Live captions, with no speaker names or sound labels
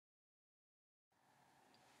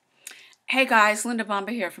Hey guys, Linda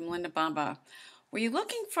Bomba here from Linda Bomba. Were you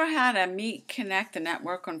looking for how to meet, connect, and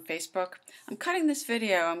network on Facebook? I'm cutting this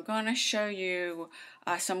video. I'm going to show you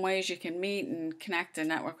some ways you can meet and connect and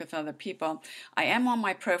network with other people. I am on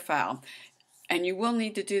my profile, and you will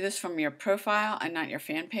need to do this from your profile and not your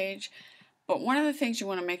fan page. But one of the things you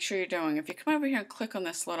want to make sure you're doing, if you come over here and click on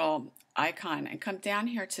this little icon and come down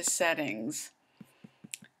here to settings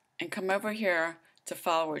and come over here to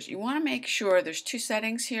followers, you want to make sure there's two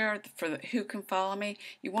settings here for who can follow me.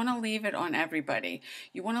 You want to leave it on everybody.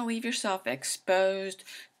 You want to leave yourself exposed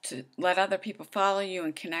to let other people follow you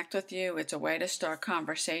and connect with you. It's a way to start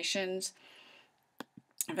conversations.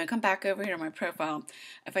 If I come back over here to my profile,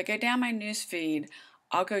 if I go down my news feed,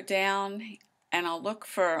 I'll go down and I'll look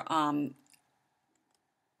for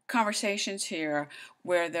conversations here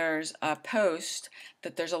where there's a post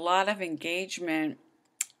that there's a lot of engagement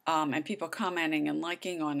and people commenting and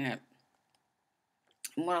liking on it.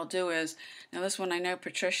 And what I'll do is, now this one I know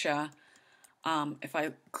Patricia, if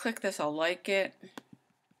I click this, I'll like it.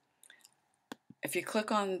 If you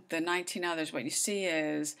click on the 19 others, what you see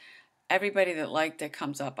is everybody that liked it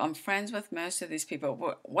comes up. I'm friends with most of these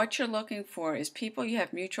people. What you're looking for is people you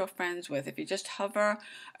have mutual friends with. If you just hover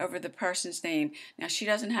over the person's name, now she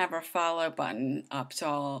doesn't have her follow button up,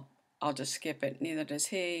 so I'll just skip it. Neither does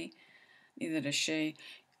he, neither does she.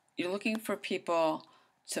 You're looking for people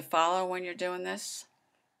to follow when you're doing this.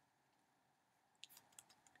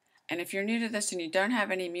 And if you're new to this and you don't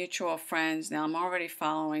have any mutual friends, now I'm already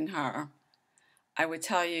following her, I would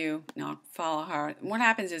tell you, no, follow her. What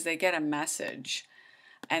happens is they get a message.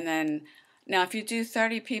 And then, now if you do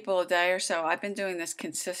 30 people a day or so, I've been doing this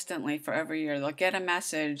consistently for over a year. They'll get a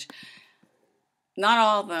message. Not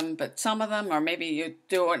all of them, but some of them, or maybe you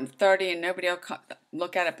do it in 30 and nobody will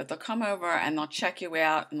look at it, but they'll come over and they'll check you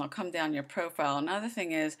out and they'll come down your profile. Another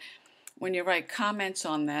thing is, when you write comments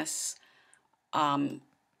on this, if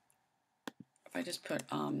I just put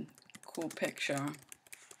cool picture,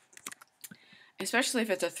 especially if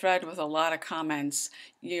it's a thread with a lot of comments,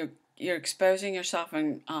 you're exposing yourself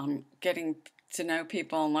and getting to know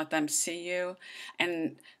people and let them see you.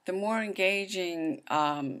 And the more engaging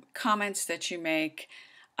comments that you make,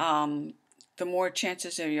 the more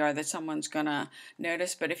chances there are that someone's going to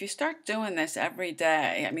notice. But if you start doing this every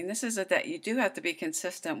day, I mean, this is that you do have to be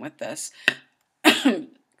consistent with this.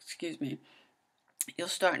 Excuse me. You'll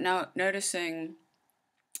start noticing,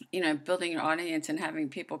 building your audience and having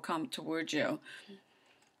people come towards you.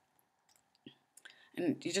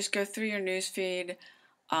 And you just go through your news feed,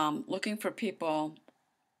 looking for people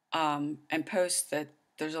and posts that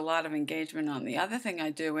there's a lot of engagement on. The other thing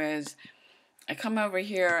I do is I come over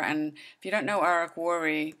here, and if you don't know Eric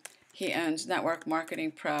Worre, he owns Network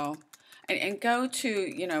Marketing Pro, and go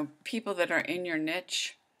to people that are in your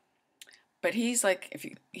niche. But he's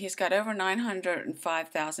like, he's got over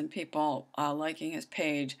 905,000 people liking his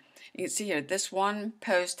page. You can see here, this one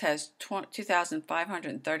post has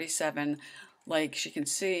 2,537 likes. You can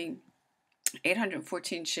see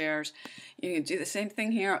 814 shares. You can do the same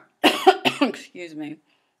thing here. Excuse me.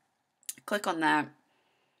 Click on that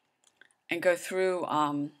and go through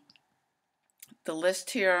the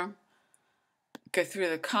list here. Go through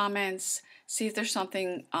the comments. See if there's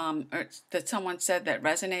something that someone said that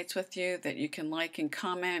resonates with you that you can like and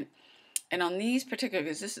comment. And on these particular,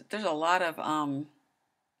 because there's a lot of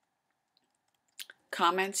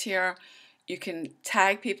comments here. You can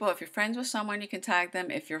tag people. If you're friends with someone, you can tag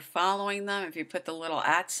them. If you're following them, if you put the little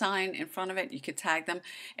 @ sign in front of it, you could tag them.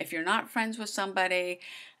 If you're not friends with somebody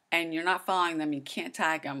and you're not following them, you can't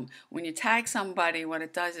tag them. When you tag somebody, what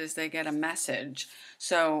it does is they get a message.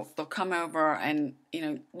 So they'll come over and,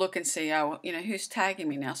 look and see, who's tagging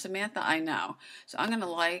me now? Samantha, I know. So I'm going to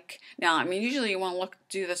like. Now, I mean, usually you want to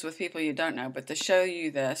do this with people you don't know, but to show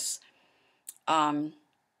you this, I'm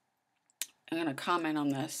going to comment on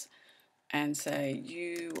this and say,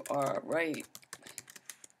 you are right.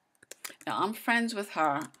 Now, I'm friends with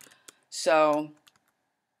her, so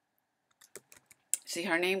see,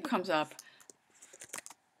 her name comes up,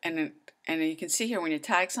 and you can see here when you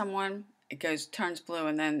tag someone, it turns blue,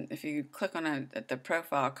 and then if you click on it, the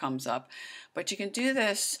profile comes up. But you can do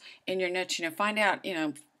this in your niche, find out,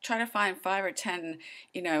 try to find 5 or 10,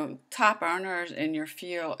 top earners in your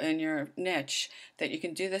field, in your niche, that you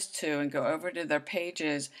can do this to, and go over to their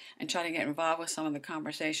pages and try to get involved with some of the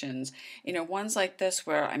conversations. Ones like this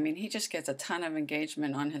where, I mean, he just gets a ton of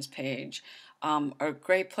engagement on his page, are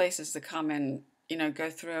great places to come and, go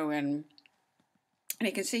through and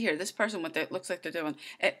you can see here, this person, what it looks like they're doing,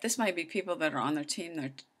 this might be people that are on their team,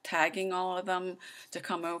 they're tagging all of them to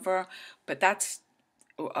come over, but that's,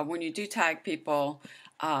 when you do tag people,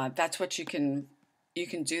 that's what you can you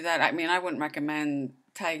can do that. I mean, I wouldn't recommend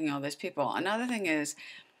tagging all those people. Another thing is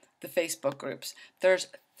the Facebook groups. There's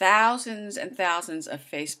thousands and thousands of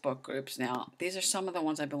Facebook groups now. These are some of the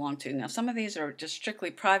ones I belong to. Now, some of these are just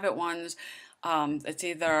strictly private ones. It's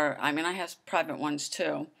either, I mean, I have private ones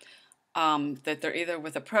too, that they're either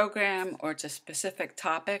with a program or it's a specific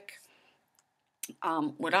topic.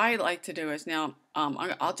 What I like to do is now,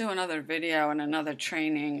 I'll do another video and another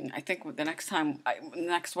training. I think the next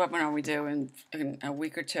next webinar we do in a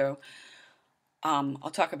week or two,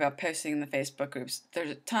 I'll talk about posting in the Facebook groups.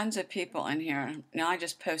 There's tons of people in here. Now I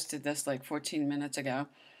just posted this like 14 minutes ago.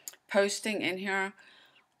 Posting in here,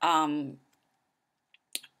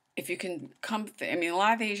 if you can come, I mean, a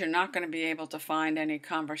lot of these you're not going to be able to find any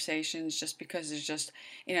conversations just because there's just,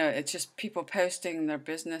 it's just people posting their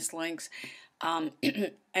business links. And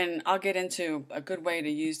I'll get into a good way to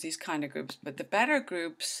use these kind of groups. But the better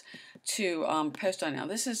groups to post on now,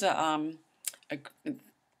 this is the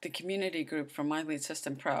community group from My Lead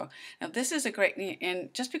System Pro. Now this is a great,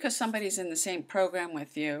 and just because somebody's in the same program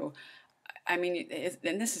with you, I mean,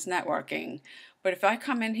 and this is networking. But if I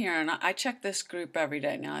come in here and I check this group every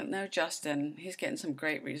day, now I know Justin, he's getting some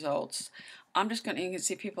great results. I'm just going to, you can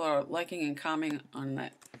see people are liking and commenting on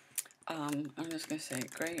it. I'm just going to say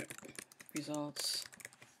great results,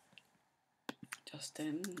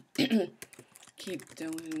 Justin. Keep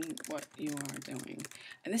doing what you are doing.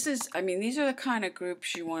 And this is, I mean, these are the kind of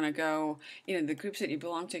groups you want to go, the groups that you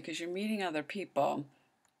belong to, because you're meeting other people.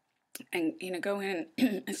 And, go in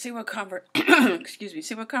and see what excuse me,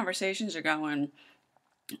 see what conversations are going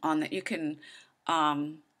on that you can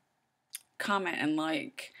comment and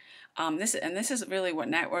like. This is really what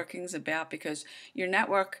networking is about, because your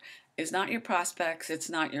network is not your prospects, it's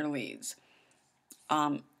not your leads.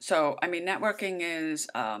 So, I mean, networking is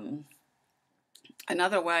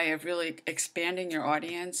another way of really expanding your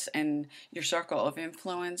audience and your circle of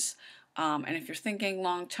influence. And if you're thinking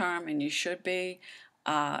long term, and you should be,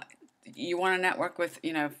 you want to network with,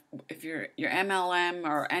 if you're your MLM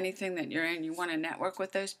or anything that you're in, you want to network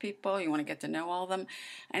with those people. You want to get to know all of them.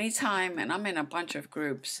 Anytime, and I'm in a bunch of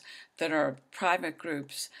groups that are private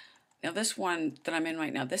groups. Now this one that I'm in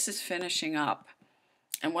right now, this is finishing up.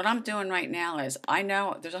 And what I'm doing right now is, I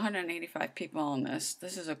know there's 185 people on this.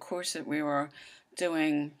 This is a course that we were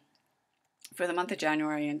doing for the month of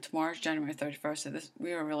January, and tomorrow's January 31st. So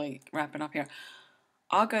we are really wrapping up here.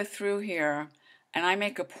 I'll go through here, and I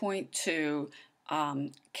make a point to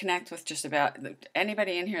connect with just about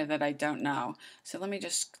anybody in here that I don't know. So let me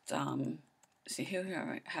just see, who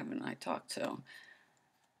haven't I talked to?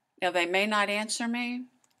 Now, they may not answer me.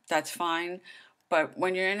 That's fine. But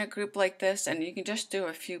when you're in a group like this, and you can just do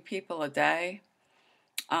a few people a day,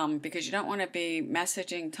 because you don't want to be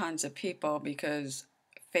messaging tons of people, because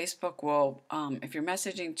Facebook will, if you're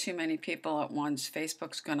messaging too many people at once,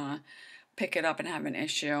 Facebook's going to pick it up and have an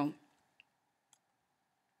issue.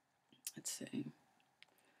 Let's see.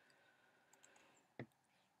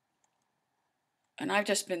 And I've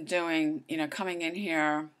just been doing, coming in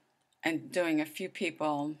here and doing a few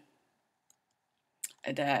people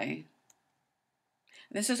a day.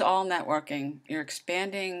 This is all networking. You're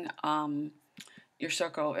expanding your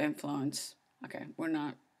circle of influence. Okay, we're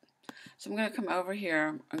not. So I'm going to come over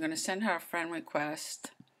here. I'm going to send her a friend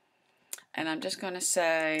request. And I'm just going to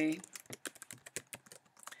say,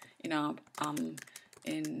 in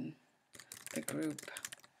the group,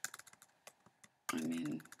 I'm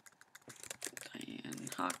in Diane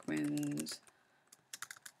Hockman's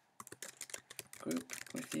group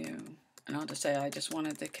with you. And I'll just say, I just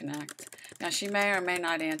wanted to connect. Now, she may or may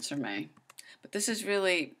not answer me. But this is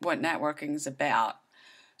really what networking is about.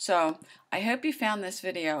 So I hope you found this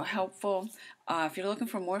video helpful. If you're looking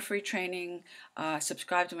for more free training,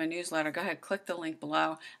 subscribe to my newsletter. Go ahead, click the link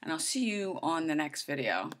below, and I'll see you on the next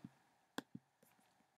video.